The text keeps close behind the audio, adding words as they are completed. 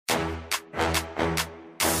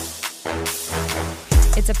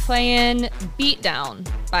It's a play-in beatdown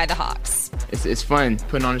by the Hawks. It's fun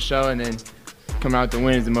putting on a show, and then coming out to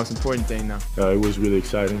win is the most important thing now. It was really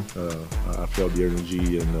exciting. I felt the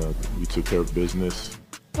energy, and we took care of business.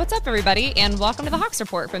 What's up, everybody, and welcome to the Hawks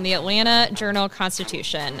Report from the Atlanta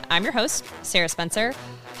Journal-Constitution. I'm your host, Sarah Spencer,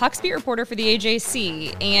 Hawks beat reporter for the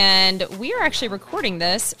AJC, and we are actually recording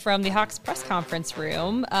this from the Hawks press conference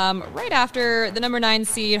room right after the number 9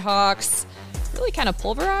 seed Hawks really kind of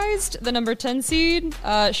pulverized the number 10 seed,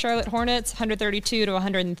 Charlotte Hornets, 132 to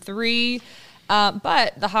 103.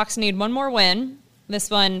 But the Hawks need one more win, this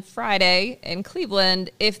one Friday in Cleveland,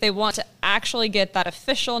 if they want to actually get that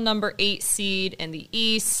official number 8 seed in the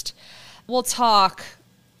East. We'll talk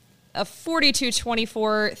a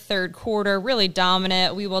 42-24 third quarter, really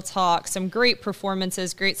dominant. We will talk some great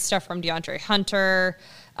performances, great stuff from DeAndre Hunter,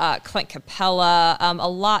 Clint Capella, a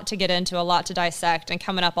lot to get into, a lot to dissect. And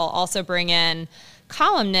coming up, I'll also bring in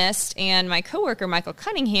columnist and my coworker, Michael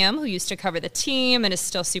Cunningham, who used to cover the team and is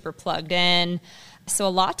still super plugged in. So a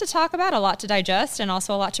lot to talk about, a lot to digest, and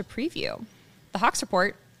also a lot to preview. The Hawks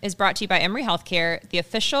Report is brought to you by Emory Healthcare, the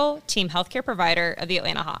official team healthcare provider of the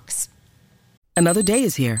Atlanta Hawks. Another day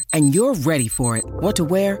is here, and you're ready for it. What to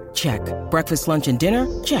wear? Check. Breakfast, lunch, and dinner?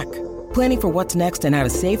 Check. Planning for what's next and how to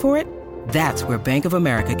save for it? That's where Bank of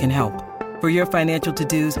America can help. For your financial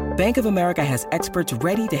to-dos, Bank of America has experts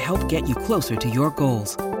ready to help get you closer to your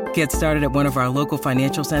goals. Get started at one of our local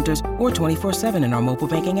financial centers or 24/7 in our mobile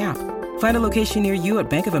banking app. Find a location near you at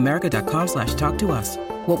bankofamerica.com/talktous.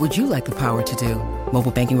 What would you like the power to do?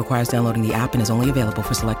 Mobile banking requires downloading the app and is only available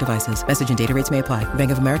for select devices. Message and data rates may apply.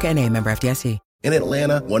 Bank of America N.A., member FDIC. In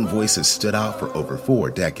Atlanta, one voice has stood out for over 4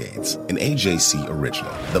 decades. An AJC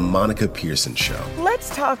original, The Monica Pearson Show. Let's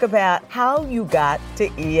talk about how you got to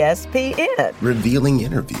ESPN. Revealing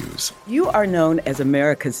interviews. You are known as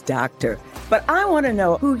America's doctor, but I want to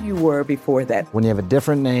know who you were before that. When you have a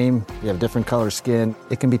different name, you have different color skin,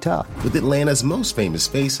 it can be tough. With Atlanta's most famous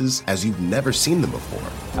faces as you've never seen them before.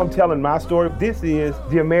 I'm telling my story. This is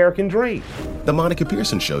the American dream. The Monica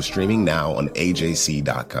Pearson Show, streaming now on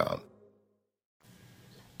AJC.com.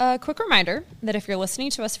 A quick reminder that if you're listening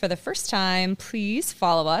to us for the first time, please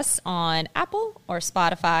follow us on Apple or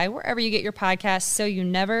Spotify, wherever you get your podcasts, so you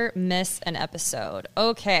never miss an episode.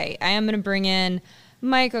 Okay, I am going to bring in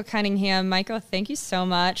Michael Cunningham. Michael, thank you so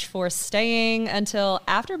much for staying until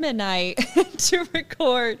after midnight to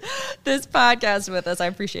record this podcast with us. I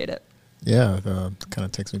appreciate it. Yeah, it kind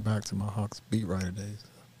of takes me back to my Hawks beat writer days.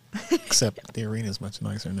 Except the arena is much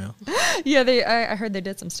nicer now. Yeah, I heard they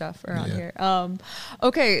did some stuff around here.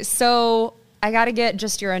 Okay, so I got to get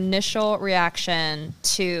just your initial reaction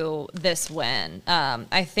to this win.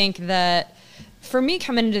 I think that for me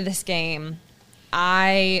coming into this game,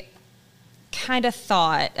 I kind of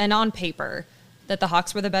thought, and on paper, that the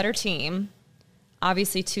Hawks were the better team.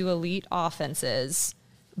 Obviously, 2 elite offenses.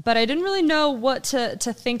 But I didn't really know what to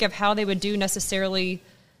think of how they would do necessarily,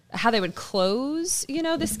 how they would close,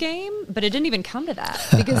 this game, but it didn't even come to that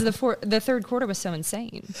because the third quarter was so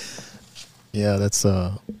insane. Yeah, that's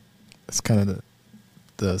kind of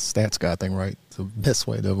the stats guy thing, right? The best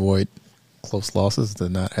way to avoid close losses is to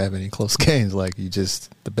not have any close games. Like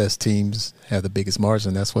the best teams have the biggest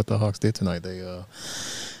margin. That's what the Hawks did tonight.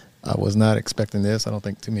 I was not expecting this. I don't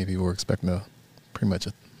think too many people were expecting pretty much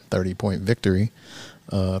a 30-point victory.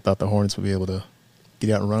 I thought the Hornets would be able to get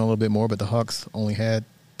out and run a little bit more, but the Hawks only had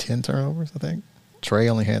 10 turnovers, I think. Trey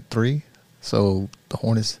only had 3. So the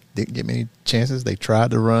Hornets didn't get many chances. They tried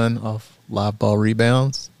to run off live ball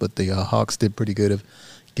rebounds, but the Hawks did pretty good of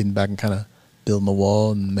getting back and kind of building the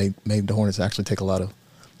wall and made the Hornets actually take a lot of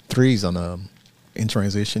threes in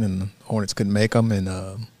transition, and the Hornets couldn't make them,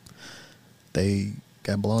 and they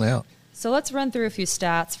got blown out. So let's run through a few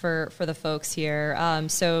stats for the folks here.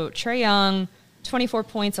 So Trae Young, 24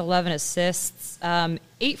 points, 11 assists,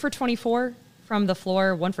 8 for 24 from the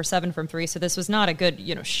floor, 1 for 7 from 3. So this was not a good,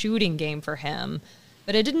 shooting game for him.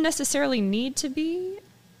 But it didn't necessarily need to be.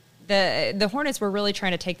 The Hornets were really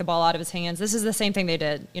trying to take the ball out of his hands. This is the same thing they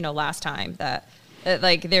did, last time. That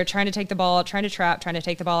they're trying to take the ball, trying to trap, trying to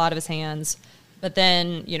take the ball out of his hands. But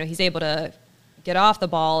then, he's able to get off the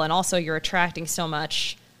ball, and also you're attracting so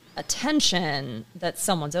much attention that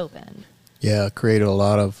someone's open. Yeah, created a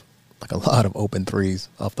lot of open threes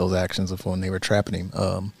off those actions of when they were trapping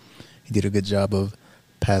him. He did a good job of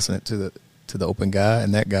passing it to the open guy,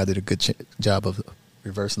 and that guy did a good job of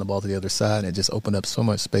reversing the ball to the other side, and it just opened up so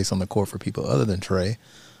much space on the court for people other than Trey.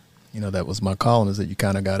 That was my calling, is that you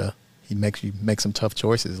kind of got to – he makes you make some tough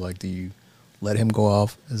choices. Like, do you let him go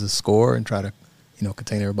off as a scorer and try to,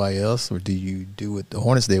 contain everybody else, or do you do what the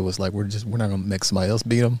Hornets did, was like, we're not going to make somebody else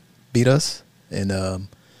beat us? And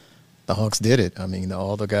the the Hawks did it. I mean,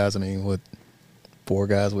 all the guys, with 4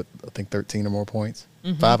 guys with, I think, 13 or more points,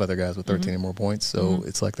 5 other guys with 13 or more points. So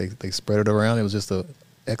it's like they spread it around. It was just an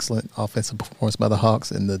excellent offensive performance by the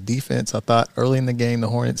Hawks. And the defense, I thought early in the game, the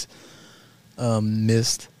Hornets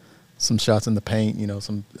missed some shots in the paint. It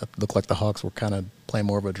looked like the Hawks were kind of playing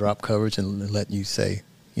more of a drop coverage and letting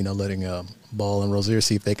Ball and Rozier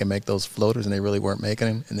see if they can make those floaters, and they really weren't making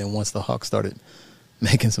them. And then once the Hawks started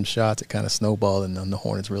making some shots, it kind of snowballed, and then the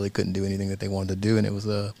Hornets really couldn't do anything that they wanted to do. And it was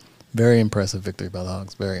a very impressive victory by the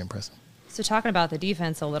Hawks, very impressive. So talking about the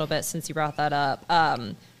defense a little bit, since you brought that up,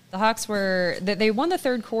 the Hawks they won the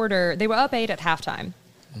third quarter. They were up 8 at halftime,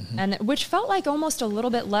 and which felt like almost a little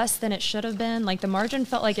bit less than it should have been. Like the margin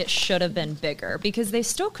felt like it should have been bigger because they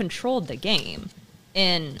still controlled the game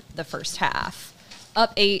in the first half,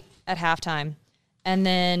 up 8 at halftime, and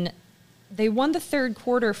then they won the third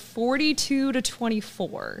quarter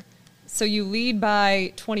 42-24. So you lead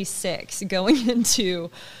by 26 going into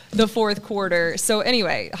the fourth quarter. So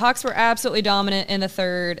anyway, Hawks were absolutely dominant in the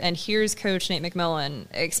third, and here's Coach Nate McMillan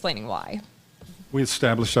explaining why. We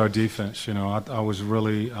established our defense. I was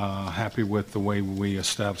really happy with the way we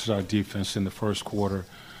established our defense in the first quarter.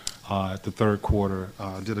 At the third quarter,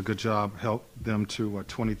 did a good job, helped them to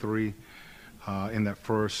 23 in that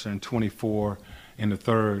first and 24 in the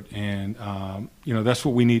third. And, that's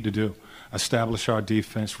what we need to do. Establish our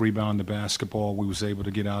defense, rebound the basketball. We was able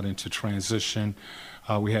to get out into transition.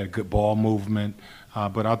 We had good ball movement.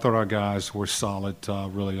 But I thought our guys were solid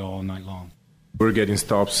really all night long. We're getting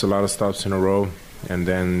stops, a lot of stops in a row, and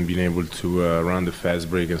then being able to run the fast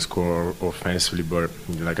break and score offensively. But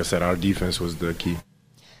like I said, our defense was the key.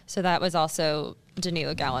 So that was also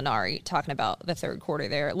Danilo Gallinari talking about the third quarter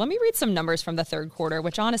there. Let me read some numbers from the third quarter,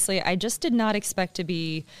 which honestly I just did not expect to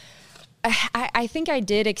be. I think I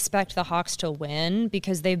did expect the Hawks to win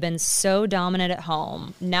because they've been so dominant at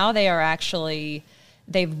home. Now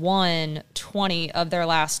they've won 20 of their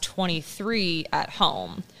last 23 at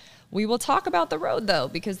home. We will talk about the road, though,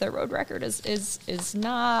 because their road record is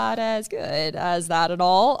not as good as that at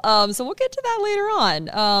all. So we'll get to that later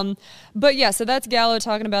on. But, yeah, so that's Gallo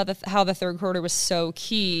talking about how the third quarter was so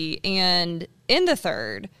key. And in the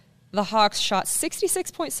third, the Hawks shot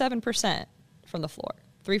 66.7% from the floor,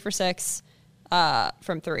 3 for 6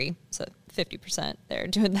 from 3, so 50% there,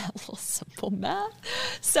 doing that little simple math.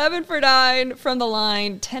 7 for 9 from the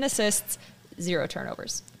line, 10 assists, 0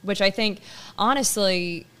 turnovers, which I think,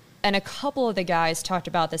 honestly – and a couple of the guys talked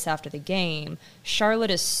about this after the game.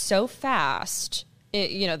 Charlotte is so fast.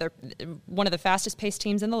 They're one of the fastest paced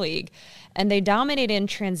teams in the league. And they dominate in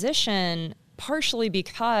transition partially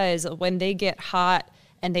because when they get hot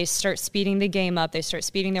and they start speeding the game up, they start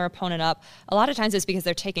speeding their opponent up, a lot of times it's because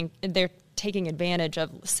they're taking advantage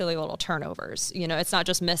of silly little turnovers. It's not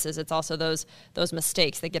just misses. It's also those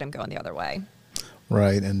mistakes that get them going the other way.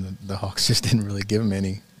 Right, and the Hawks just didn't really give them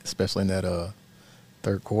any, especially in that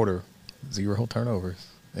third quarter. 0 turnovers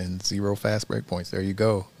and 0 fast break points. There you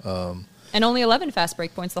go. And only 11 fast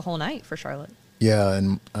break points the whole night for Charlotte. Yeah,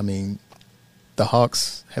 and the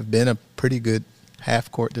Hawks have been a pretty good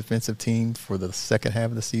half-court defensive team for the second half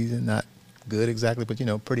of the season. Not good exactly, but,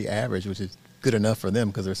 pretty average, which is good enough for them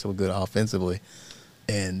because they're so good offensively.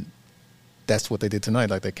 And that's what they did tonight.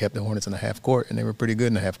 Like, they kept the Hornets in the half court, and they were pretty good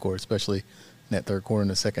in the half court, especially in that third quarter in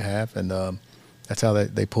the second half. And that's how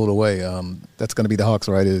they pulled away. That's going to be the Hawks,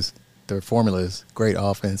 right? Their formula is great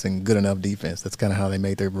offense and good enough defense. That's kind of how they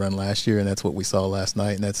made their run last year, and that's what we saw last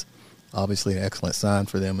night. And that's obviously an excellent sign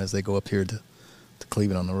for them as they go up here to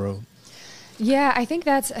Cleveland on the road. Yeah, I think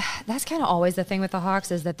that's kind of always the thing with the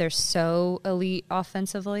Hawks is that they're so elite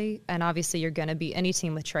offensively, and obviously you're going to be any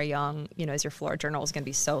team with Trae Young, as your floor general is going to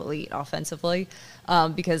be so elite offensively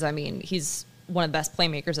because, he's one of the best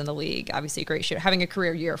playmakers in the league, obviously a great shooter, having a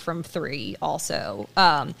career year from 3 also.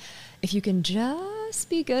 If you can just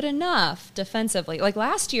be good enough defensively. Like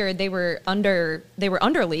last year they were under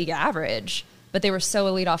league average, but they were so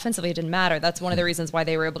elite offensively it didn't matter. That's one of the reasons why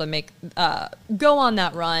they were able to go on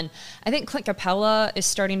that run. I think Clint Capella is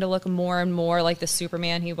starting to look more and more like the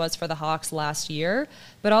Superman he was for the Hawks last year.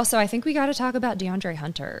 But also I think we got to talk about DeAndre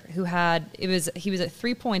Hunter, who he was at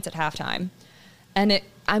 3 points at halftime. And it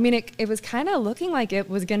was kind of looking like it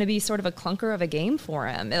was going to be sort of a clunker of a game for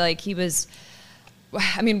him. Like we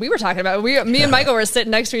were talking about me and Michael were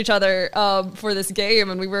sitting next to each other for this game,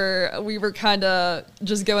 and we were kind of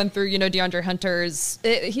just going through, DeAndre Hunter's.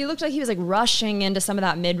 He looked like he was like rushing into some of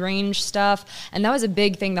that mid-range stuff, and that was a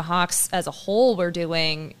big thing the Hawks as a whole were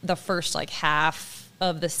doing the first half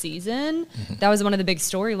of the season. Mm-hmm. That was one of the big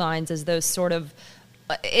storylines, is those sort of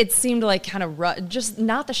it seemed like kind of just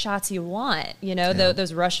not the shots you want,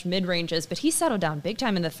 those rushed mid-ranges. But he settled down big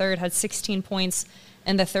time in the third, had 16 points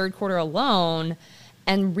in the third quarter alone.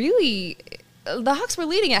 And really, the Hawks were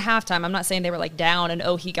leading at halftime. I'm not saying they were like down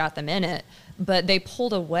and, he got them in it. But they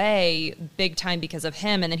pulled away big time because of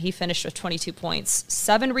him. And then he finished with 22 points,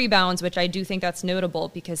 7 rebounds, which I do think that's notable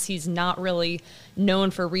because he's not really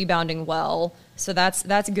known for rebounding well. So that's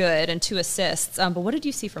good, and 2 assists. But what did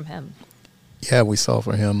you see from him? Yeah, we saw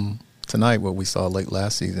for him tonight what we saw late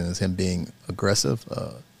last season is him being aggressive.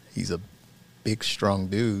 He's a big, strong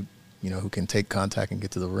dude, who can take contact and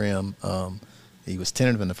get to the rim. He was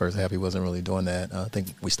tentative in the first half. He wasn't really doing that. I think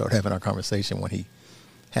we started having our conversation when he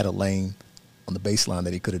had a lane on the baseline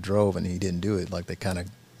that he could have drove, and he didn't do it. Like, they kind of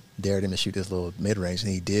dared him to shoot this little mid-range,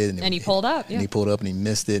 and he did. And he pulled up, yeah. And he pulled up, and he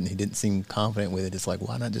missed it, and he didn't seem confident with it. It's like,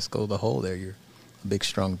 why not just go to the hole there? You're a big,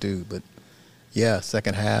 strong dude. But, yeah,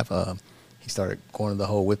 second half, he started going to the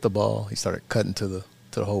hole with the ball. He started cutting to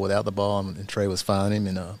the hole without the ball, and Trey was finding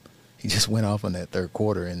him, and he just went off in that third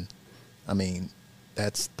quarter. And, I mean,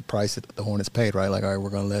 that's the price that the Hornets paid, right? Like, all right,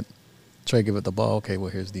 we're going to let Trey give it the ball. Okay,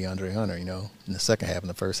 well, here's DeAndre Hunter, In the second half, in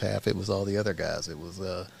the first half, it was all the other guys. It was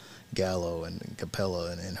Gallo and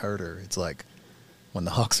Capella and Herter. It's like when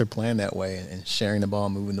the Hawks are playing that way and sharing the ball,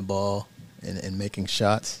 moving the ball, and making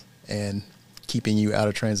shots and keeping you out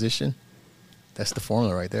of transition, that's the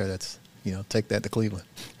formula right there. That's, take that to Cleveland.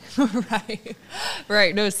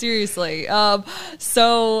 Right. No, seriously.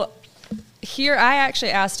 So here, I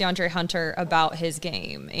actually asked DeAndre Hunter about his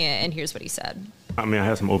game, and here's what he said. I mean, I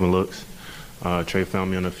had some open looks. Trey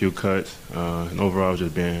found me on a few cuts, and overall I was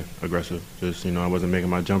just being aggressive. Just, I wasn't making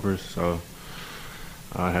my jumpers, so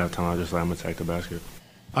I had time. I was just like, I'm going to attack the basket.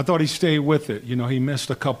 I thought he stayed with it. He missed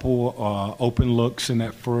a couple open looks in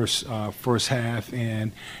that first half.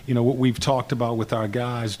 And, what we've talked about with our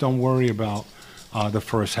guys, don't worry about the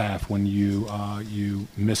first half when you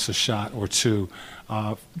miss a shot or two.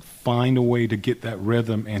 Find a way to get that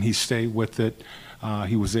rhythm, and he stayed with it.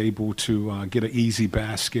 He was able to get an easy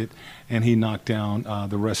basket, and he knocked down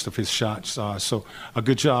the rest of his shots. So a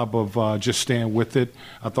good job of just staying with it.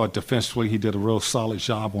 I thought defensively he did a real solid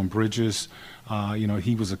job on Bridges.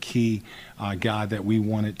 He was a key guy that we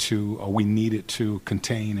needed to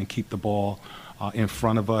contain and keep the ball in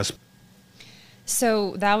front of us.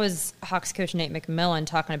 So that was Hawks coach Nate McMillan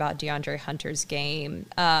talking about DeAndre Hunter's game.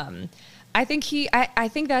 I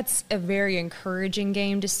think that's a very encouraging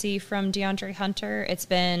game to see from DeAndre Hunter. It's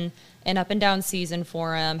been an up and down season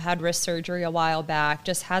for him, had wrist surgery a while back,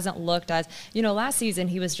 just hasn't looked as, last season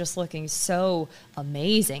he was just looking so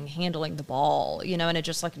amazing handling the ball, and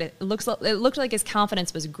it looked like his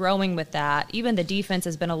confidence was growing with that. Even the defense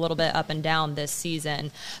has been a little bit up and down this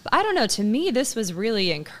season. But I don't know, to me this was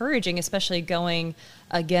really encouraging, especially going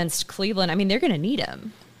against Cleveland. I mean, they're going to need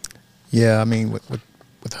him. Yeah, I mean,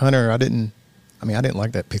 with Hunter, I didn't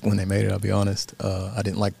like that pick when they made it, I'll be honest. I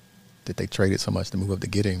didn't like that they traded so much to move up to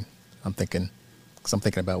get him. I'm thinking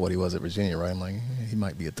about what he was at Virginia, right? I'm like, he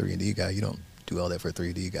might be a 3-and-D guy. You don't do all that for a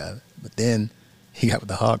 3-and-D guy. But then he got with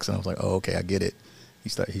the Hawks, and I was like, oh, okay, I get it. He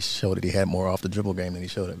showed that he had more off the dribble game than he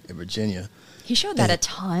showed at Virginia. He showed that a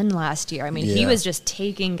ton last year. I mean, He was just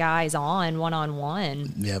taking guys on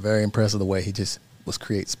one-on-one. Yeah, very impressive the way he just was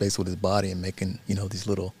creating space with his body and making, these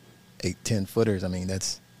little 8-10 footers. I mean,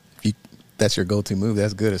 that's your go-to move.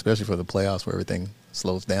 That's good, especially for the playoffs where everything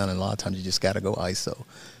slows down, and a lot of times you just got to go ISO.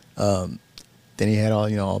 Then he had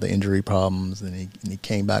all the injury problems, and he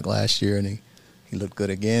came back last year, and he looked good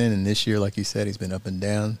again. And this year, like you said, he's been up and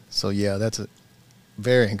down. So yeah, that's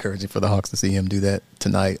very encouraging for the Hawks to see him do that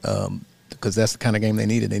tonight, because that's the kind of game they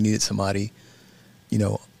needed. They needed somebody,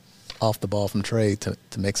 off the ball from Trey to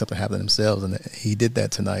make something happen themselves, and he did that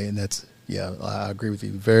tonight. And that's, yeah, I agree with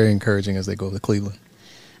you. Very encouraging as they go to Cleveland.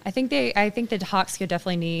 I think the Hawks could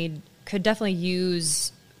definitely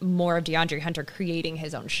use more of DeAndre Hunter creating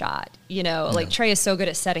his own shot. Like Trey is so good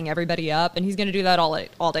at setting everybody up, and he's going to do that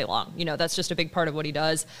all day long. That's just a big part of what he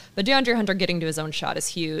does. But DeAndre Hunter getting to his own shot is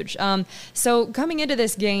huge. So coming into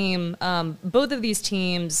this game, both of these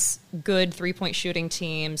teams, good three-point shooting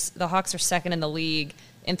teams. The Hawks are second in the league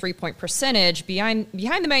in three-point percentage behind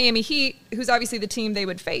the Miami Heat, who's obviously the team they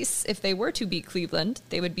would face if they were to beat Cleveland.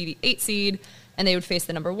 They would be the 8 seed, and they would face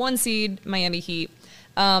the number 1 seed, Miami Heat.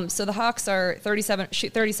 So the Hawks are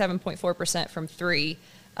shoot 37.4% from three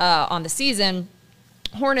on the season.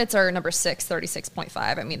 Hornets are number 6,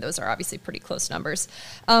 36.5. I mean, those are obviously pretty close numbers.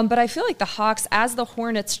 But I feel like the Hawks, as the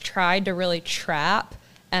Hornets tried to really trap,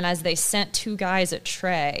 and as they sent 2 guys at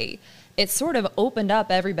Trey, it sort of opened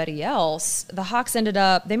up everybody else. The Hawks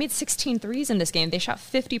they made 16 threes in this game. They shot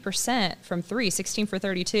 50% from 3, 16 for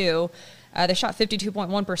 32. They shot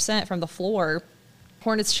 52.1% from the floor.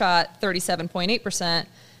 Hornets shot 37.8%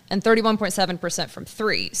 and 31.7% from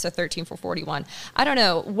three, so 13 for 41. I don't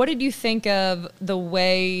know. What did you think of the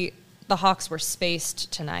way the Hawks were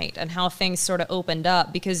spaced tonight and how things sort of opened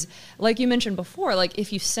up? Because like you mentioned before, like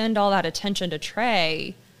if you send all that attention to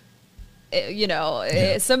Trae,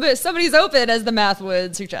 somebody's open, as the math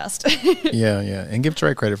would suggest. Yeah. And give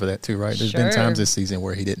Trae credit for that too, right? There's been times this season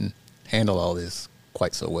where he didn't handle all this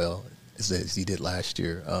quite so well as he did last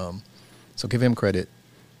year. So give him credit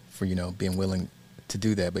for, being willing to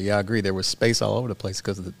do that. But yeah, I agree. There was space all over the place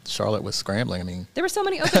because Charlotte was scrambling. I mean, there were so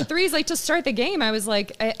many open threes. Like to start the game, I was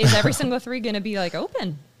like, is every single three going to be like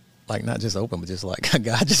open? Like not just open, but just like a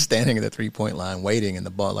guy just standing at the 3-point line waiting, and the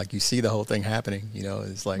ball, like you see the whole thing happening.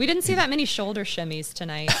 It's like we didn't see that many shoulder shimmies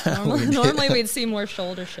tonight. Normally we'd see more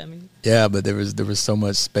shoulder shimmies. Yeah, but there was so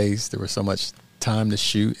much space. There was so much time to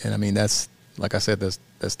shoot, and I mean that's like I said,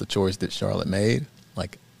 that's the choice that Charlotte made.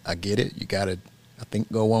 Like I get it, you got to I think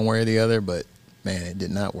go one way or the other, but man, it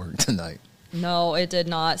did not work tonight. No, it did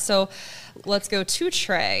not. So let's go to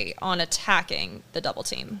Trae on attacking the double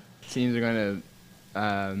team. Teams are going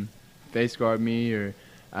to face guard me or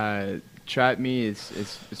trap me.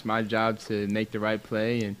 It's my job to make the right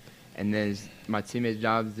play, and then it's my teammates'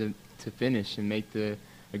 job to finish and make the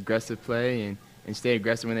aggressive play and stay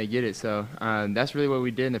aggressive when they get it. So that's really what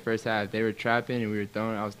we did in the first half. They were trapping, and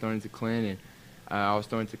I was throwing to Clint, and I was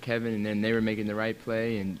throwing to Kevin, and then they were making the right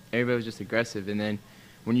play, and everybody was just aggressive. And then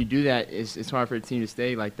when you do that, it's hard for a team to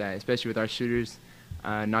stay like that, especially with our shooters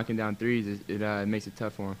knocking down threes. It makes it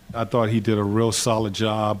tough for them. I thought he did a real solid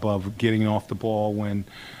job of getting off the ball when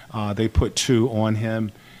they put two on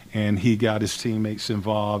him, and he got his teammates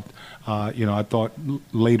involved. I thought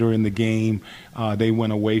later in the game they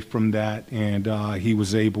went away from that, and he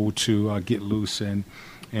was able to get loose and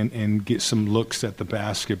get some looks at the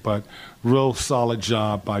basket. But real solid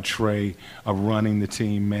job by Trae of running the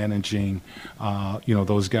team, managing,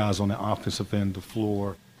 those guys on the offensive end of the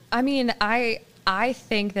floor. I mean, I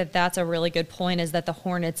think that's a really good point, is that the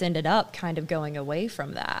Hornets ended up kind of going away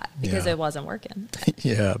from that because it wasn't working.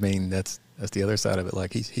 Yeah, I mean, that's the other side of it.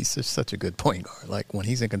 Like, he's just such a good point guard. Like, when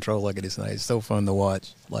he's in control like it is tonight, it's so fun to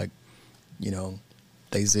watch. Like,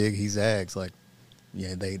 they zig, he zags. Like,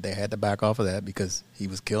 yeah, they had to back off of that because he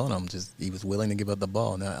was killing them. He was willing to give up the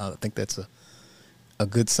ball. Now, I think that's a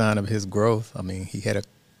good sign of his growth. I mean, he had a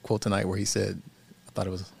quote tonight where he said, I thought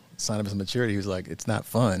it was a sign of his maturity. He was like, it's not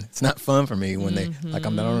fun. It's not fun for me when I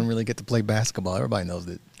don't really get to play basketball. Everybody knows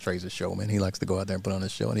that Trae's a showman. He likes to go out there and put on a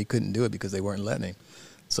show, and he couldn't do it because they weren't letting him.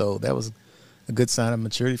 So that was a good sign of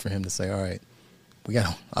maturity for him to say, all right, we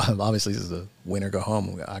got obviously this is a win or go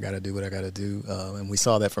home. I got to do what I got to do. And we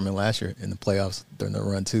saw that from him last year in the playoffs during the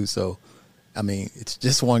run too. So, I mean, it's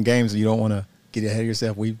just one game, so you don't want to get ahead of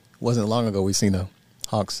yourself. Wasn't long ago we seen the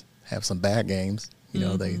Hawks have some bad games.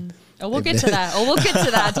 We'll get to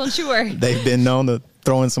that. Don't you worry. They've been known to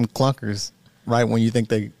throw in some clunkers right when you think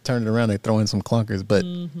they turn it around. They throw in some clunkers, but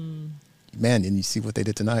man, and you see what they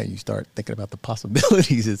did tonight. You start thinking about the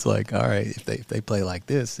possibilities. It's like, all right, if they play like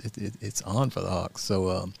this, it's on for the Hawks.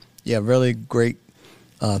 So really great.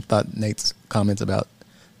 Thought Nate's comments about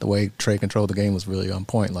the way Trae controlled the game was really on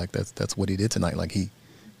point. Like that's what he did tonight. Like he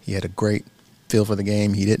had a great feel for the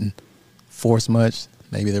game. He didn't force much.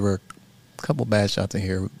 Maybe there were a couple bad shots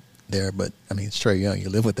in there, but I mean, it's Trae Young. You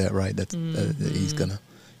live with that, right? He's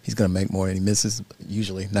gonna make more, and he misses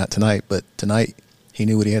usually. Not tonight, but tonight he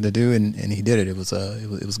knew what he had to do, and he did it. It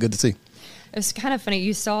was good to see. It was kind of funny.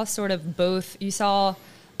 You saw sort of both. You saw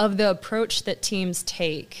of the approach that teams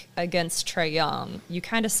take against Trae Young. You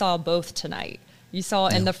kind of saw both tonight. You saw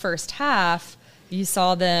in the first half, you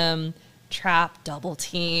saw them trap, double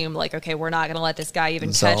team. Like, okay, we're not going to let this guy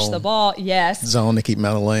even catch the ball. Yes. Zone to keep him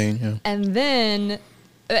out of the lane. Yeah. And then,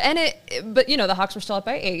 but the Hawks were still up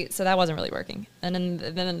by 8, so that wasn't really working. And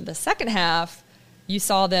then in the second half, you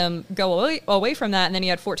saw them go away from that, and then he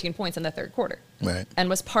had 14 points in the third quarter. Right. And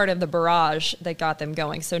was part of the barrage that got them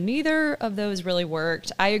going. So neither of those really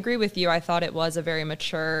worked. I agree with you. I thought it was a very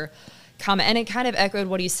mature comment, and it kind of echoed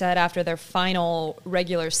what he said after their final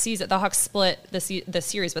regular season. The Hawks split the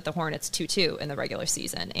series with the Hornets 2-2 in the regular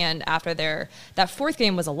season, and after that fourth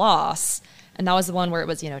game was a loss, and that was the one where it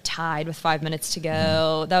was tied with 5 minutes to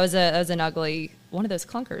go. That was an ugly one of those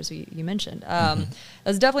clunkers you mentioned. It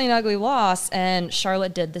was definitely an ugly loss, and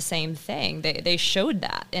Charlotte did the same thing. They showed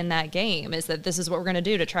that in that game, is that this is what we're going to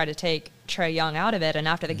do to try to take Trae Young out of it. And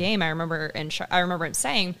after the game, I remember him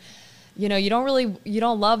saying, you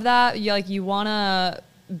don't love that. You want to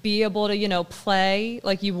be able to, play.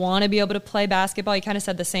 Like, you want to be able to play basketball. He kind of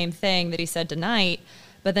said the same thing that he said tonight.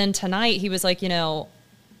 But then tonight he was like,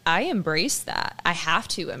 I embrace that. I have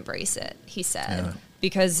to embrace it, he said,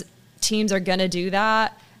 because teams are going to do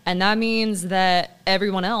that. And that means that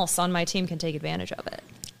everyone else on my team can take advantage of it.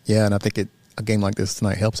 Yeah, and I think a game like this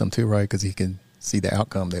tonight helps him too, right? Because he can see the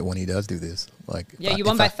outcome that when he does do this. Like, yeah, you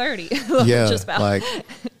won by 30. Yeah, just about. like,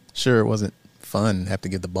 sure, it wasn't fun have to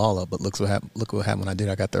give the ball up, but look what happened when I did.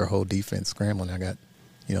 I got their whole defense scrambling. I got,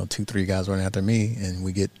 2-3 guys running after me, and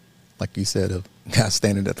we get, like you said, a guy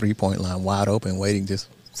standing at the 3-point line wide open, waiting, just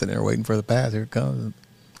sitting there waiting for the pass. Here it comes.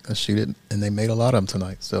 Gonna shoot it, and they made a lot of them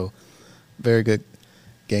tonight. So, very good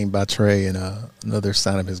game by Trey, and another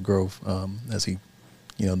sign of his growth as he,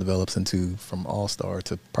 develops from all-star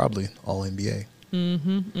to probably all-NBA.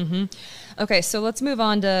 Okay, so let's move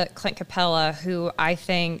on to Clint Capella, who I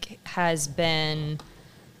think has been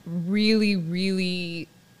really, really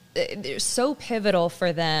so pivotal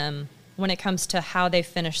for them when it comes to how they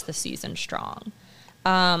finish the season strong.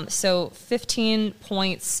 So 15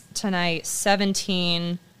 points tonight,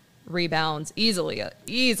 17 rebounds, easily a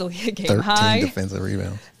game high. 13 defensive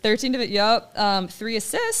rebounds. 3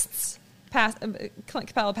 assists. Clint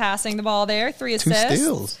Capella passing the ball there. 3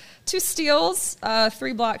 assists. 2 steals.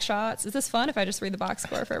 3 block shots. Is this fun if I just read the box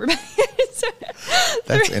score for everybody?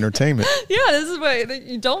 That's entertainment. Yeah, this is what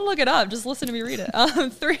you don't look it up. Just listen to me read it.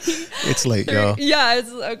 3. It's late, y'all. Yeah, it's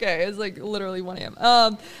okay. It's like literally 1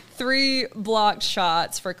 a.m. 3 blocked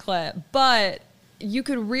shots for Clint, but you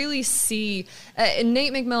could really see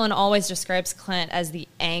Nate McMillan always describes Clint as the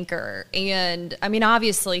anchor. And, I mean,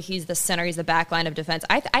 obviously he's the center. He's the back line of defense.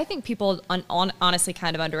 I think people honestly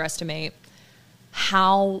kind of underestimate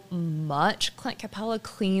how much Clint Capella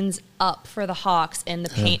cleans up for the Hawks in the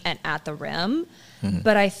paint and at the rim.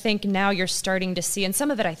 But I think now you're starting to see, and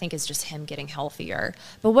some of it I think is just him getting healthier.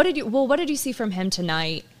 But what did you see from him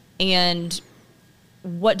tonight? And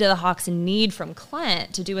what do the Hawks need from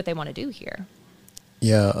Clint to do what they want to do here?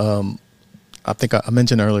 Yeah, I think I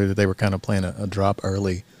mentioned earlier that they were kind of playing a drop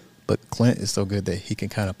early, but Clint is so good that he can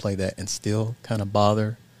kind of play that and still kind of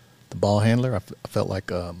bother the ball handler. I felt like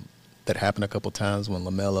that happened a couple times when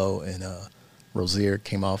LaMelo and Rozier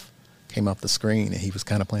came off the screen, and he was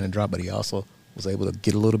kind of playing a drop, but he also was able to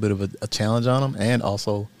get a little bit of a challenge on him and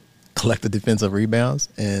also collect the defensive rebounds.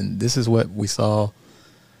 And this is what we saw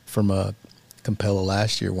from Capella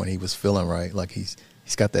last year when he was feeling right. Like he's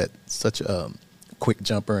got that such a quick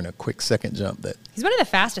jumper and a quick second jump that he's one of the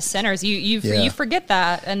fastest centers. You forget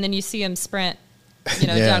that, and then you see him sprint,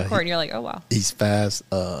 down court, and you're like, oh wow, he's fast.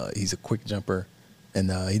 He's a quick jumper,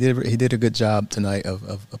 and he did a good job tonight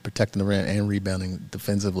of protecting the rim and rebounding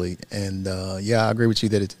defensively. And I agree with you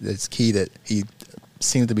that it's key that he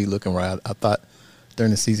seemed to be looking right. I thought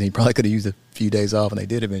during the season he probably could have used a few days off, and they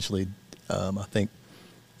did eventually. I think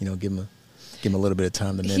give him a little bit of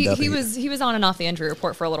time to mend up. He was on and off the injury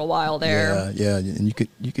report for a little while there. Yeah, and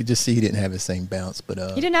you could just see he didn't have the same bounce, but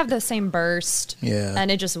he didn't have the same burst. Yeah,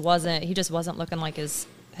 and he just wasn't looking like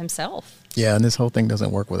himself. Yeah, and this whole thing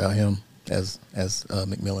doesn't work without him, as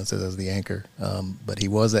McMillan says, as the anchor. But he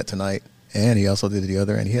was that tonight, and he also did the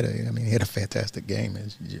other. And he had a fantastic game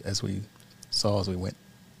as we saw as we went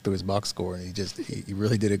through his box score, and he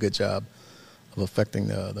really did a good job of affecting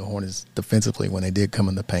the Hornets defensively when they did come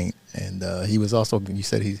in the paint. And he was also, you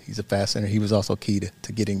said he's a fast center. He was also key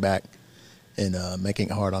to getting back and making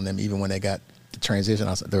it hard on them, even when they got the transition.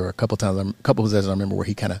 There were a couple possessions I remember where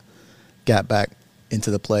he kind of got back into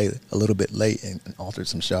the play a little bit late and altered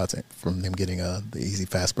some shots from them getting the easy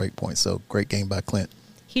fast break points. So great game by Clint.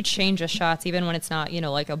 He changes shots even when it's not,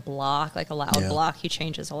 like a block, like a loud block. He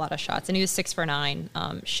changes a lot of shots, and he was 6 for 9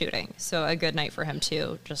 shooting. So a good night for him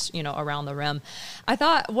too, just around the rim. I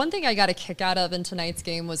thought one thing I got a kick out of in tonight's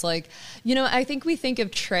game was I think we think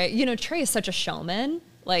of Trey. Trey is such a showman.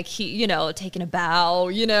 Like he, taking a bow,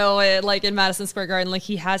 like in Madison Square Garden, like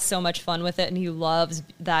he has so much fun with it, and he loves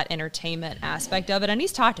that entertainment aspect of it. And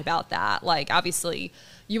he's talked about that. Like obviously,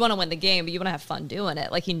 you want to win the game, but you want to have fun doing it.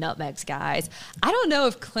 Like he nutmegs guys. I don't know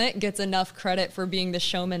if Clint gets enough credit for being the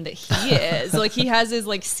showman that he is. Like he has his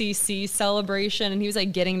CC celebration, and he was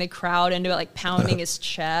getting the crowd into it, pounding his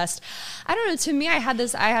chest. I don't know. To me, I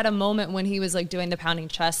had a moment when he was doing the pounding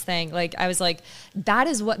chest thing. I was like, that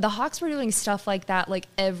is what the Hawks were doing, stuff like that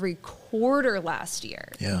every quarter last year.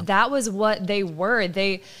 Yeah. That was what they were.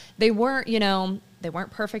 They weren't, they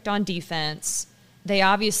weren't perfect on defense. They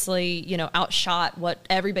obviously, outshot what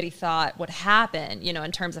everybody thought would happen,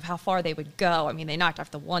 in terms of how far they would go. I mean, they knocked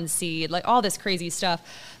off the 1 seed, all this crazy stuff.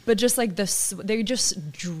 But just they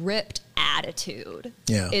just dripped attitude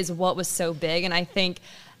is what was so big. And I think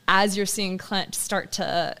as you're seeing Clint start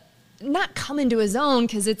to not come into his own,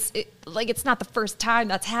 because it's not the first time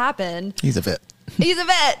that's happened. He's a vet. He's a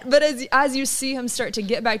vet. But as you see him start to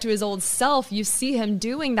get back to his old self, you see him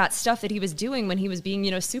doing that stuff that he was doing when he was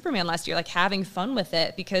being, Superman last year, like having fun with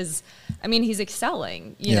it because, he's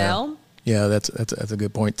excelling, you know? Yeah, that's a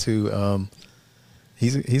good point too.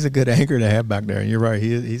 He's a good anchor to have back there. And you're right.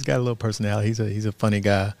 He's got a little personality. He's a funny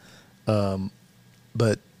guy.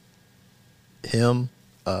 But him,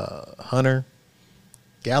 Hunter,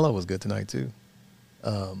 Gallo was good tonight too.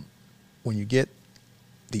 When you get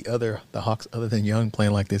the Hawks other than Young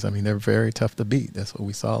playing like this, they're very tough to beat. That's what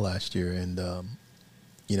we saw last year, and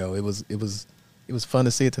it was fun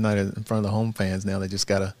to see it tonight in front of the home fans. Now they just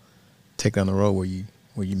gotta take down the road where you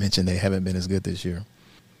mentioned they haven't been as good this year.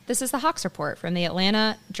 This is the Hawks Report from the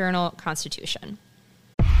Atlanta Journal-Constitution.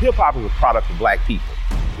 Hip-hop is a product of black people.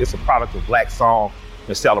 It's a product of black song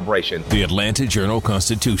and celebration. The Atlanta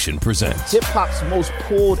Journal-Constitution presents hip-hop's most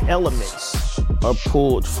pulled elements are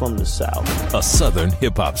pulled from the South. A Southern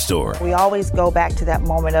hip-hop story. We always go back to that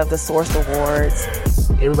moment of the Source Awards.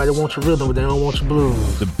 Everybody wants your rhythm, but they don't want your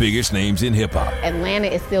blues. The biggest names in hip-hop. Atlanta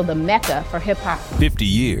is still the mecca for hip-hop. 50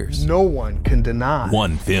 years. No one can deny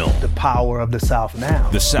one film. The power of the South now.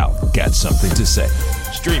 The South got something to say.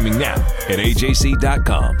 Streaming now at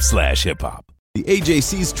ajc.com/hiphop. The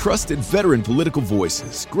AJC's trusted veteran political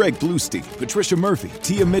voices, Greg Bluestein, Patricia Murphy,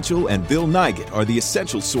 Tia Mitchell, and Bill Nygut, are the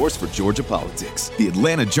essential source for Georgia politics. The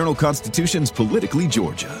Atlanta Journal-Constitution's Politically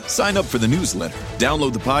Georgia. Sign up for the newsletter,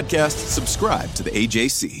 download the podcast, subscribe to the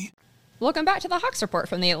AJC. Welcome back to the Hawks Report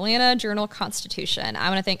from the Atlanta Journal-Constitution. I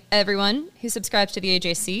want to thank everyone who subscribes to the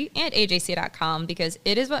AJC and AJC.com because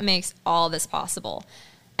it is what makes all this possible.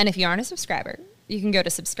 And if you aren't a subscriber, you can go to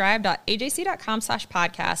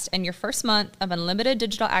subscribe.ajc.com/podcast, and your first month of unlimited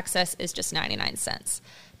digital access is just 99 cents.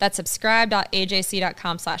 That's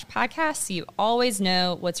subscribe.ajc.com/podcast, so you always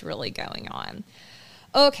know what's really going on.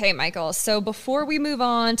 Okay, Michael, so before we move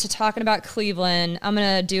on to talking about Cleveland, I'm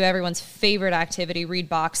going to do everyone's favorite activity, read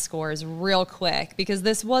box scores real quick, because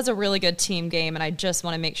this was a really good team game, and I just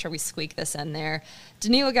want to make sure we squeak this in there.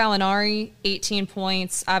 Danilo Gallinari, 18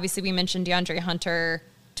 points. Obviously, we mentioned DeAndre Hunter,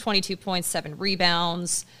 22 points, 7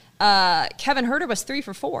 rebounds. Kevin Huerter was 3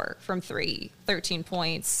 for 4 from 3, 13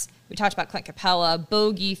 points. We talked about Clint Capella,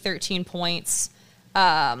 Bogey, 13 points.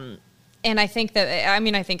 And I think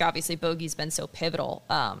obviously Bogey's been so pivotal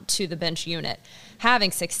to the bench unit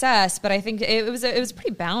having success, but I think it was a pretty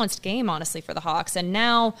balanced game, honestly, for the Hawks. And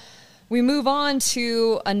now we move on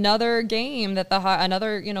to another game that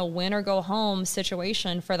another win or go home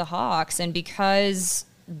situation for the Hawks. And because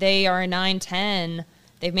they are 9-10,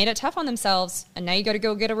 they've made it tough on themselves, and now you got to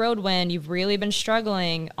go get a road win. You've really been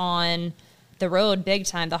struggling on the road big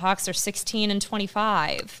time. The Hawks are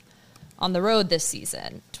 16-25 on the road this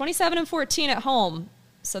season, 27-14 at home.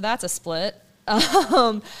 So that's a split.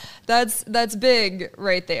 That's big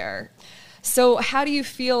right there. So how do you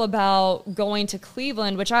feel about going to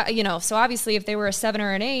Cleveland? Which so obviously if they were a 7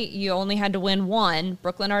 or an 8, you only had to win 1.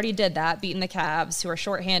 Brooklyn already did that, beating the Cavs, who are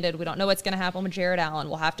shorthanded. We don't know what's going to happen with Jared Allen.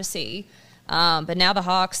 We'll have to see. But now the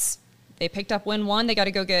Hawks, they picked up win 1. They got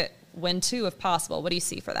to go get win 2 if possible. What do you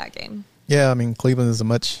see for that game? Yeah, Cleveland is a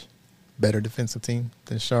much better defensive team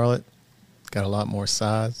than Charlotte. It's got a lot more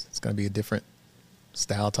size. It's going to be a different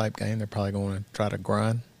style type game. They're probably going to try to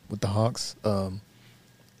grind with the Hawks.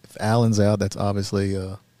 If Allen's out, that's obviously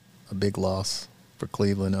a big loss for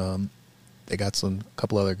Cleveland. They got a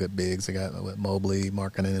couple other good bigs. They got Mobley,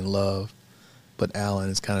 Markkanen, and Love. But Allen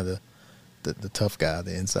is kind of the tough guy,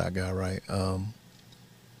 the inside guy, right?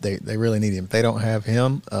 They really need him. If they don't have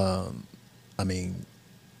him,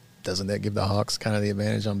 doesn't that give the Hawks kind of the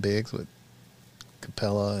advantage on bigs with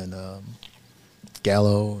Capella and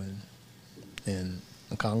Gallo and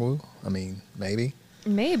Okongwu? Maybe.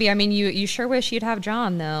 Maybe. You sure wish you'd have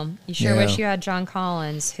John, though. You sure wish you had John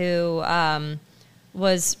Collins, who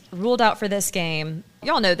was ruled out for this game.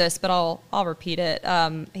 Y'all know this, but I'll repeat it.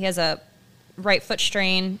 He has a right foot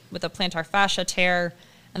strain with a plantar fascia tear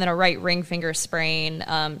and then a right ring finger sprain,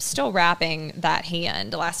 still wrapping that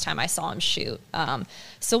hand last time I saw him shoot.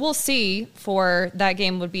 So we'll see. For that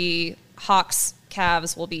game would be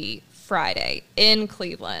Hawks-Cavs will be Friday in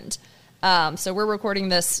Cleveland. So we're recording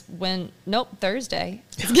this Thursday.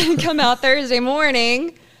 It's going to come out Thursday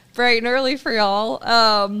morning, bright and early for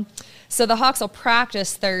y'all. So the Hawks will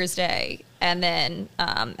practice Thursday and then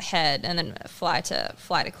head and then fly to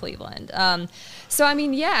Cleveland.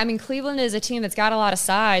 Cleveland is a team that's got a lot of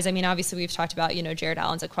size. Obviously we've talked about, Jared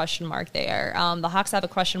Allen's a question mark there. The Hawks have a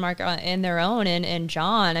question mark in their own in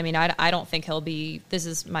John. I don't think he'll be, this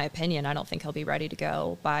is my opinion, I don't think he'll be ready to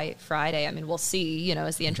go by Friday. We'll see,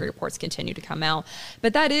 as the injury reports continue to come out.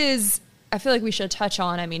 But that is, I feel like we should touch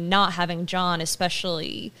on, not having John,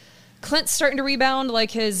 especially Clint's starting to rebound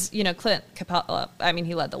like his, Clint Capella. I mean,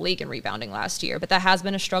 he led the league in rebounding last year, but that has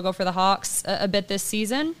been a struggle for the Hawks a bit this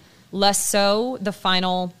season. Less so the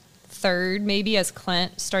final third, maybe, as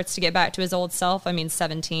Clint starts to get back to his old self. I mean,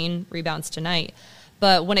 17 rebounds tonight.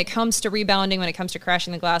 But when it comes to rebounding, when it comes to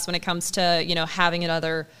crashing the glass, when it comes to, having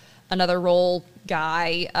another role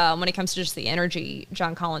guy, when it comes to just the energy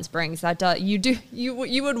John Collins brings, you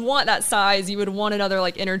would want that size. You would want another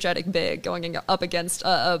like energetic big going up against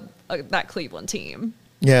that Cleveland team.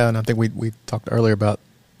 Yeah, and I think we talked earlier about,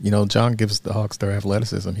 John gives the Hawks their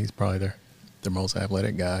athleticism. He's probably their most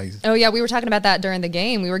athletic guy. Oh yeah, we were talking about that during the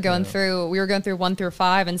game. We were going through 1 through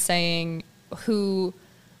 5 and saying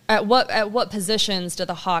at what positions do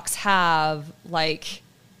the Hawks have like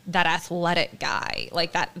that athletic guy,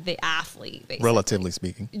 like the athlete, basically. Relatively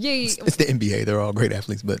speaking. Yeah. It's the NBA. They're all great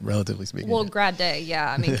athletes, but relatively speaking. Well, grad day,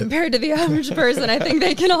 yeah. I mean, compared to the average person, I think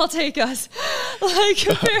they can all take us, like,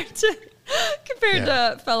 compared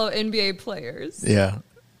to fellow NBA players. Yeah.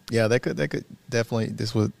 Yeah, they could definitely,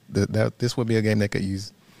 this would be a game that could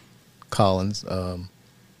use Collins. I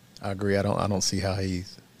agree. I don't see how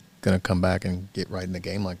he's going to come back and get right in the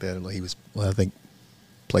game like that. He was, I think,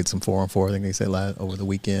 played some 4-on-4. I think they said over the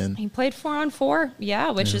weekend. He played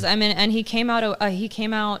 4-on-4, which is, I mean, and he came out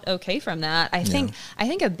okay from that. I think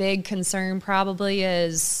a big concern probably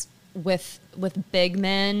is with big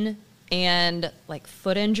men and like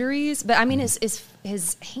foot injuries. But I mean,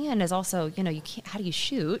 his hand is also, you can't. How do you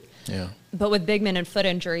shoot? Yeah. But with big men and foot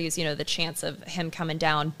injuries, the chance of him coming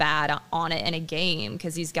down bad on it in a game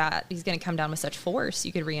because he's going to come down with such force,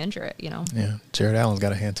 you could re-injure it. Yeah. Jared Allen's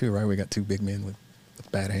got a hand too, right? We got 2 big men with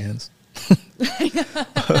bad hands. That's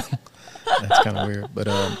kind of weird. But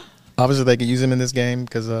obviously they could use him in this game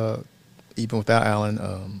because even without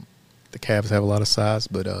Allen, the Cavs have a lot of size,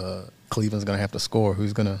 but Cleveland's going to have to score.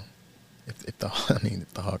 Who's going to if the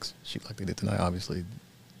Hawks shoot like they did tonight, obviously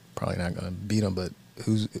probably not going to beat them, but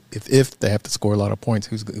if they have to score a lot of points,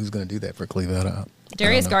 who's going to do that for Cleveland?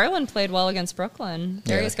 Darius Garland played well against Brooklyn.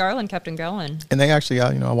 Darius Garland kept him going. And they actually,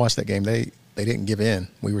 I watched that game. They didn't give in.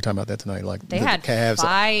 We were talking about that tonight. Like they had Cavs,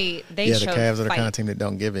 fight. The Cavs are the kind of team that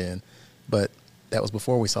don't give in. But that was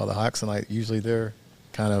before we saw the Hawks tonight. Usually their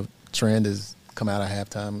kind of trend is come out of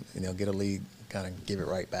halftime, get a lead, kind of give it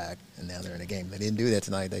right back, and now they're in a game. They didn't do that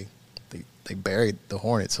tonight. They buried the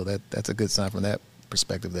Hornets, so that's a good sign from that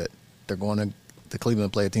perspective that they're going to the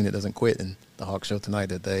Cleveland play a team that doesn't quit, and the Hawks show tonight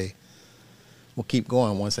that they will keep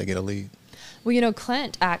going once they get a lead. Well,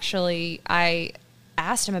 Clint actually, I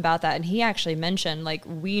asked him about that, and he actually mentioned, like,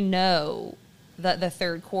 we know that the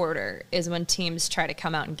third quarter is when teams try to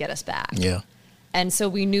come out and get us back. Yeah. And so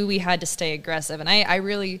we knew we had to stay aggressive. And I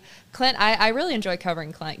really enjoy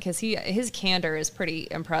covering Clint because his candor is pretty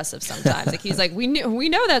impressive sometimes. Like he's like, we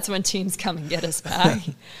know that's when teams come and get us back.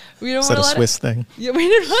 We don't want to let a Swiss thing. Yeah, we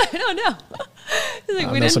didn't. I don't know. Like,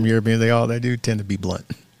 I know some Europeans. They do tend to be blunt.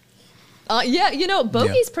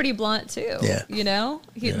 Bogey's pretty blunt too. Yeah.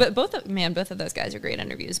 But both of those guys are great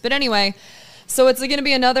interviews. But anyway. So it's going to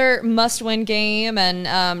be another must-win game, and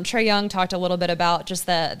Trae Young talked a little bit about just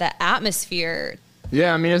the atmosphere.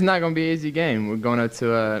 Yeah, I mean, it's not going to be an easy game. We're going up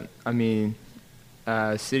to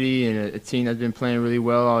a city and a team that's been playing really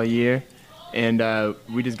well all year, and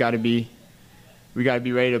we just got to be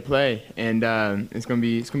ready to play. And it's going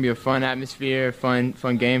to be a fun atmosphere,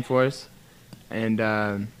 fun game for us, and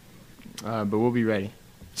but we'll be ready.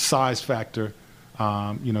 Size factor,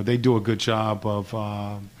 they do a good job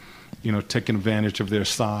of. Taking advantage of their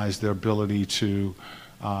size, their ability to,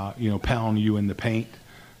 pound you in the paint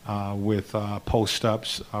with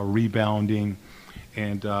post-ups, rebounding,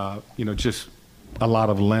 and, just a lot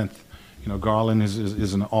of length. Garland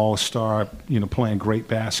is an all-star, playing great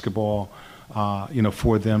basketball,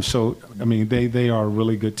 for them. So, I mean, they are a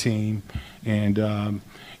really good team, and,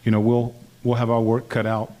 we'll have our work cut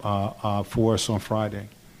out for us on Friday.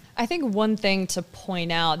 I think one thing to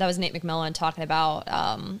point out, that was Nate McMillan talking about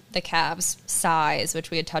the Cavs' size,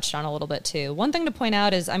 which we had touched on a little bit too. One thing to point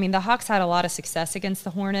out is, the Hawks had a lot of success against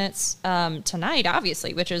the Hornets tonight,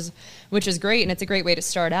 obviously, which is great, and it's a great way to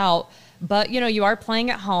start out. But, you are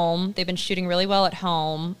playing at home. They've been shooting really well at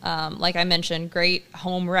home. Like I mentioned, great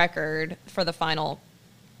home record for the final,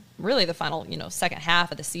 second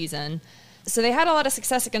half of the season. So they had a lot of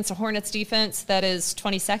success against the Hornets defense that is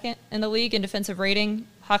 22nd in the league in defensive rating.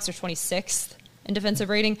 Hawks are 26th in defensive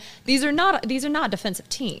rating. These are not defensive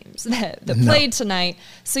teams that played tonight.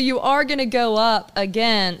 So you are going to go up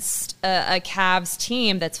against a Cavs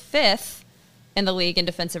team that's 5th in the league in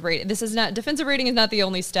defensive rating. Defensive rating is not the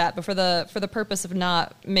only stat, but for the purpose of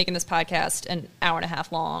not making this podcast an hour and a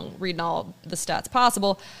half long, reading all the stats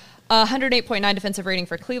possible, 108.9 defensive rating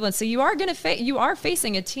for Cleveland. So you are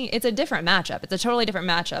facing a team. It's a different matchup. It's a totally different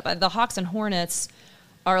matchup. The Hawks and Hornets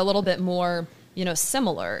are a little bit more,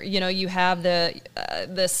 similar. You have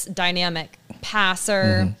this dynamic passer.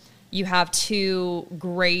 Mm-hmm. You have two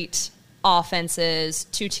great offenses,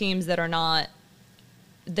 two teams that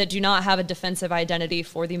do not have a defensive identity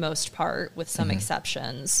for the most part, with some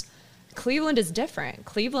exceptions. Cleveland is different.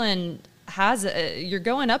 Cleveland you're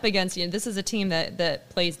going up against, this is a team that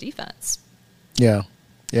plays defense. Yeah,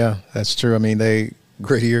 that's true. I mean, they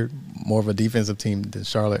grittier, more of a defensive team than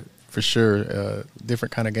Charlotte, for sure.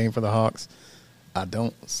 Different kind of game for the Hawks. I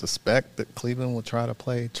don't suspect that Cleveland will try to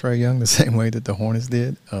play Trae Young the same way that the Hornets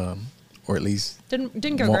did, or at least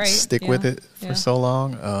didn't go won't great. Stick with it for so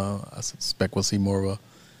long. I suspect we'll see more of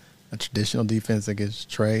a traditional defense against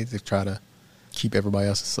Trae to try to keep everybody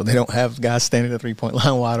else, so they don't have guys standing at the 3-point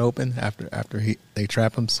line wide open after they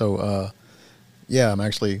trap them. So, I'm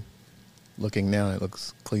actually looking now. It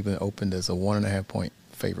looks Cleveland opened as a 1.5-point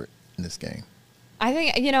favorite in this game. I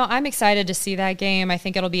think, I'm excited to see that game. I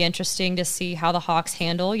think it'll be interesting to see how the Hawks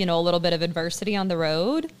handle, a little bit of adversity on the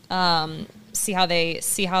road. See how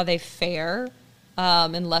they fare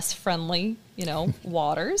in less friendly,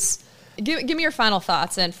 waters. Give me your final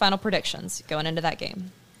thoughts and final predictions going into that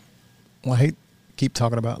game. Well, I keep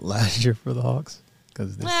talking about last year for the Hawks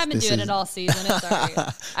because I've been doing it all season. It's all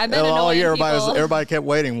right. I've been annoying all year. people. Everybody kept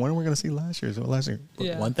waiting. When are we going to see last year?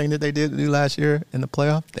 But one thing that they did do last year in the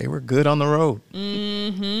playoff, they were good on the road.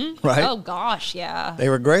 Mm-hmm. Right? Oh gosh, yeah. They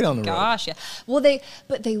were great on the road. Gosh, yeah. Well, they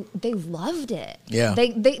loved it. Yeah.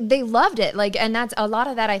 They loved it. And that's a lot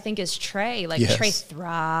of that. I think is Trae. Trae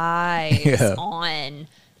thrives on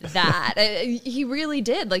that. He really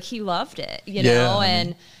did. He loved it.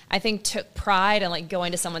 And I think took pride in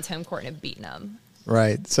going to someone's home court and beating them.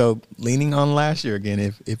 Right. So leaning on last year again,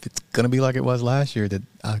 if it's going to be like it was last year, that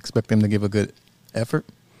I expect them to give a good effort.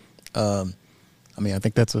 I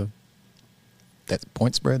think that's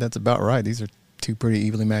point spread. That's about right. These are two pretty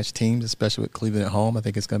evenly matched teams, especially with Cleveland at home. I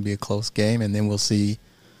think it's going to be a close game, and then we'll see.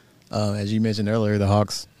 As you mentioned earlier, the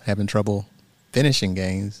Hawks having trouble finishing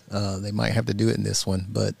games. They might have to do it in this one,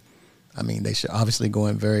 but they should obviously go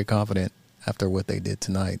in very confident after what they did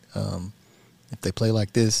tonight. If they play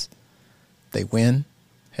like this, they win.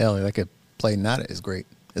 Hell, they could play not as great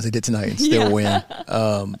as they did tonight and still win.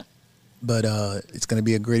 But it's going to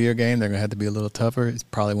be a grittier game. They're going to have to be a little tougher. It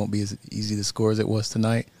probably won't be as easy to score as it was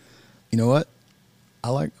tonight. You know what? I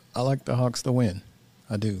like the Hawks to win.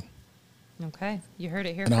 I do. Okay, you heard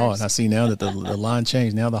it here and first. And I see now that the line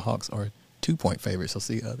changed. Now the Hawks are 2-point favorites. So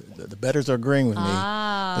see, the bettors are agreeing with me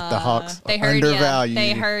that the Hawks are undervalued.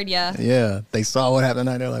 They heard you. Yeah, they saw what happened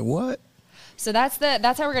tonight. They're like, what? So that's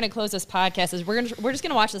how we're going to close this podcast. Is we're just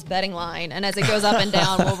going to watch this betting line, and as it goes up and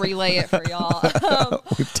down, we'll relay it for y'all.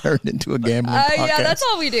 We've turned into a gambling podcast. Yeah, that's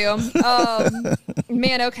all we do.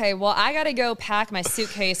 Man, okay. Well, I got to go pack my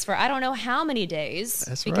suitcase for I don't know how many days.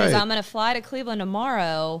 That's because right. I'm going to fly to Cleveland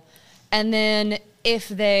tomorrow, and then if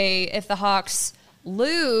the Hawks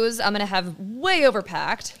lose, I'm going to have way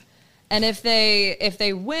overpacked. And if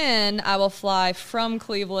they win, I will fly from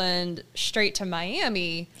Cleveland straight to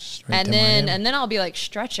Miami, and then I'll be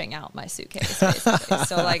stretching out my suitcase basically.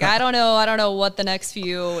 So I don't know what the next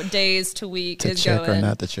few days to week is going. To check or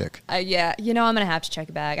not to check? Yeah, I'm gonna have to check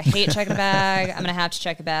a bag. I hate checking a bag. I'm gonna have to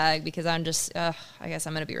check a bag because I'm just I guess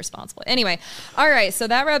I'm gonna be responsible. Anyway, all right. So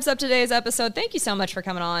that wraps up today's episode. Thank you so much for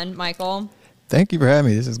coming on, Michael. Thank you for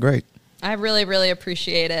having me. This is great. I really, really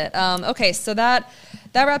appreciate it. Okay, so that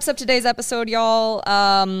wraps up today's episode, y'all.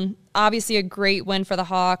 Obviously, a great win for the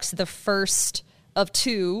Hawks. The first of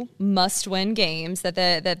two must-win games that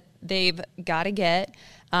they've got to get.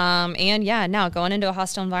 Now going into a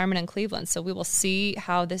hostile environment in Cleveland. So we will see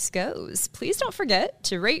how this goes. Please don't forget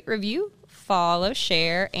to rate, review, follow,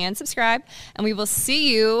 share, and subscribe. And we will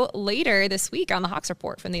see you later this week on the Hawks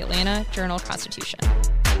Report from the Atlanta Journal-Constitution.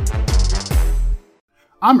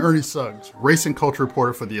 I'm Ernie Suggs, race and culture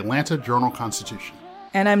reporter for the Atlanta Journal-Constitution.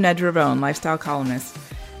 And I'm Nedra Ravone, lifestyle columnist.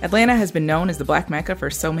 Atlanta has been known as the Black Mecca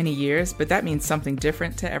for so many years, but that means something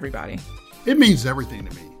different to everybody. It means everything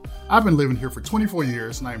to me. I've been living here for 24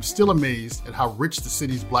 years, and I am still amazed at how rich the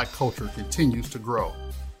city's Black culture continues to grow.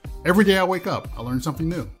 Every day I wake up, I learn something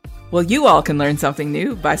new. Well, you all can learn something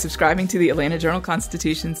new by subscribing to the Atlanta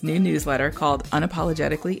Journal-Constitution's new newsletter called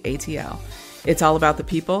Unapologetically ATL. It's all about the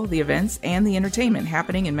people, the events, and the entertainment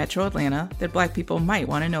happening in Metro Atlanta that Black people might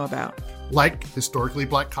want to know about. Like historically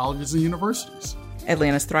Black colleges and universities.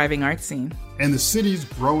 Atlanta's thriving art scene. And the city's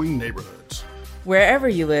growing neighborhoods. Wherever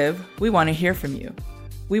you live, we want to hear from you.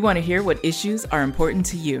 We want to hear what issues are important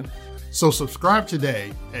to you. So subscribe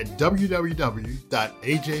today at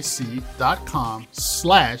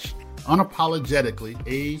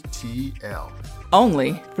www.ajc.com/unapologeticallyATL.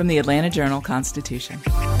 Only from the Atlanta Journal-Constitution.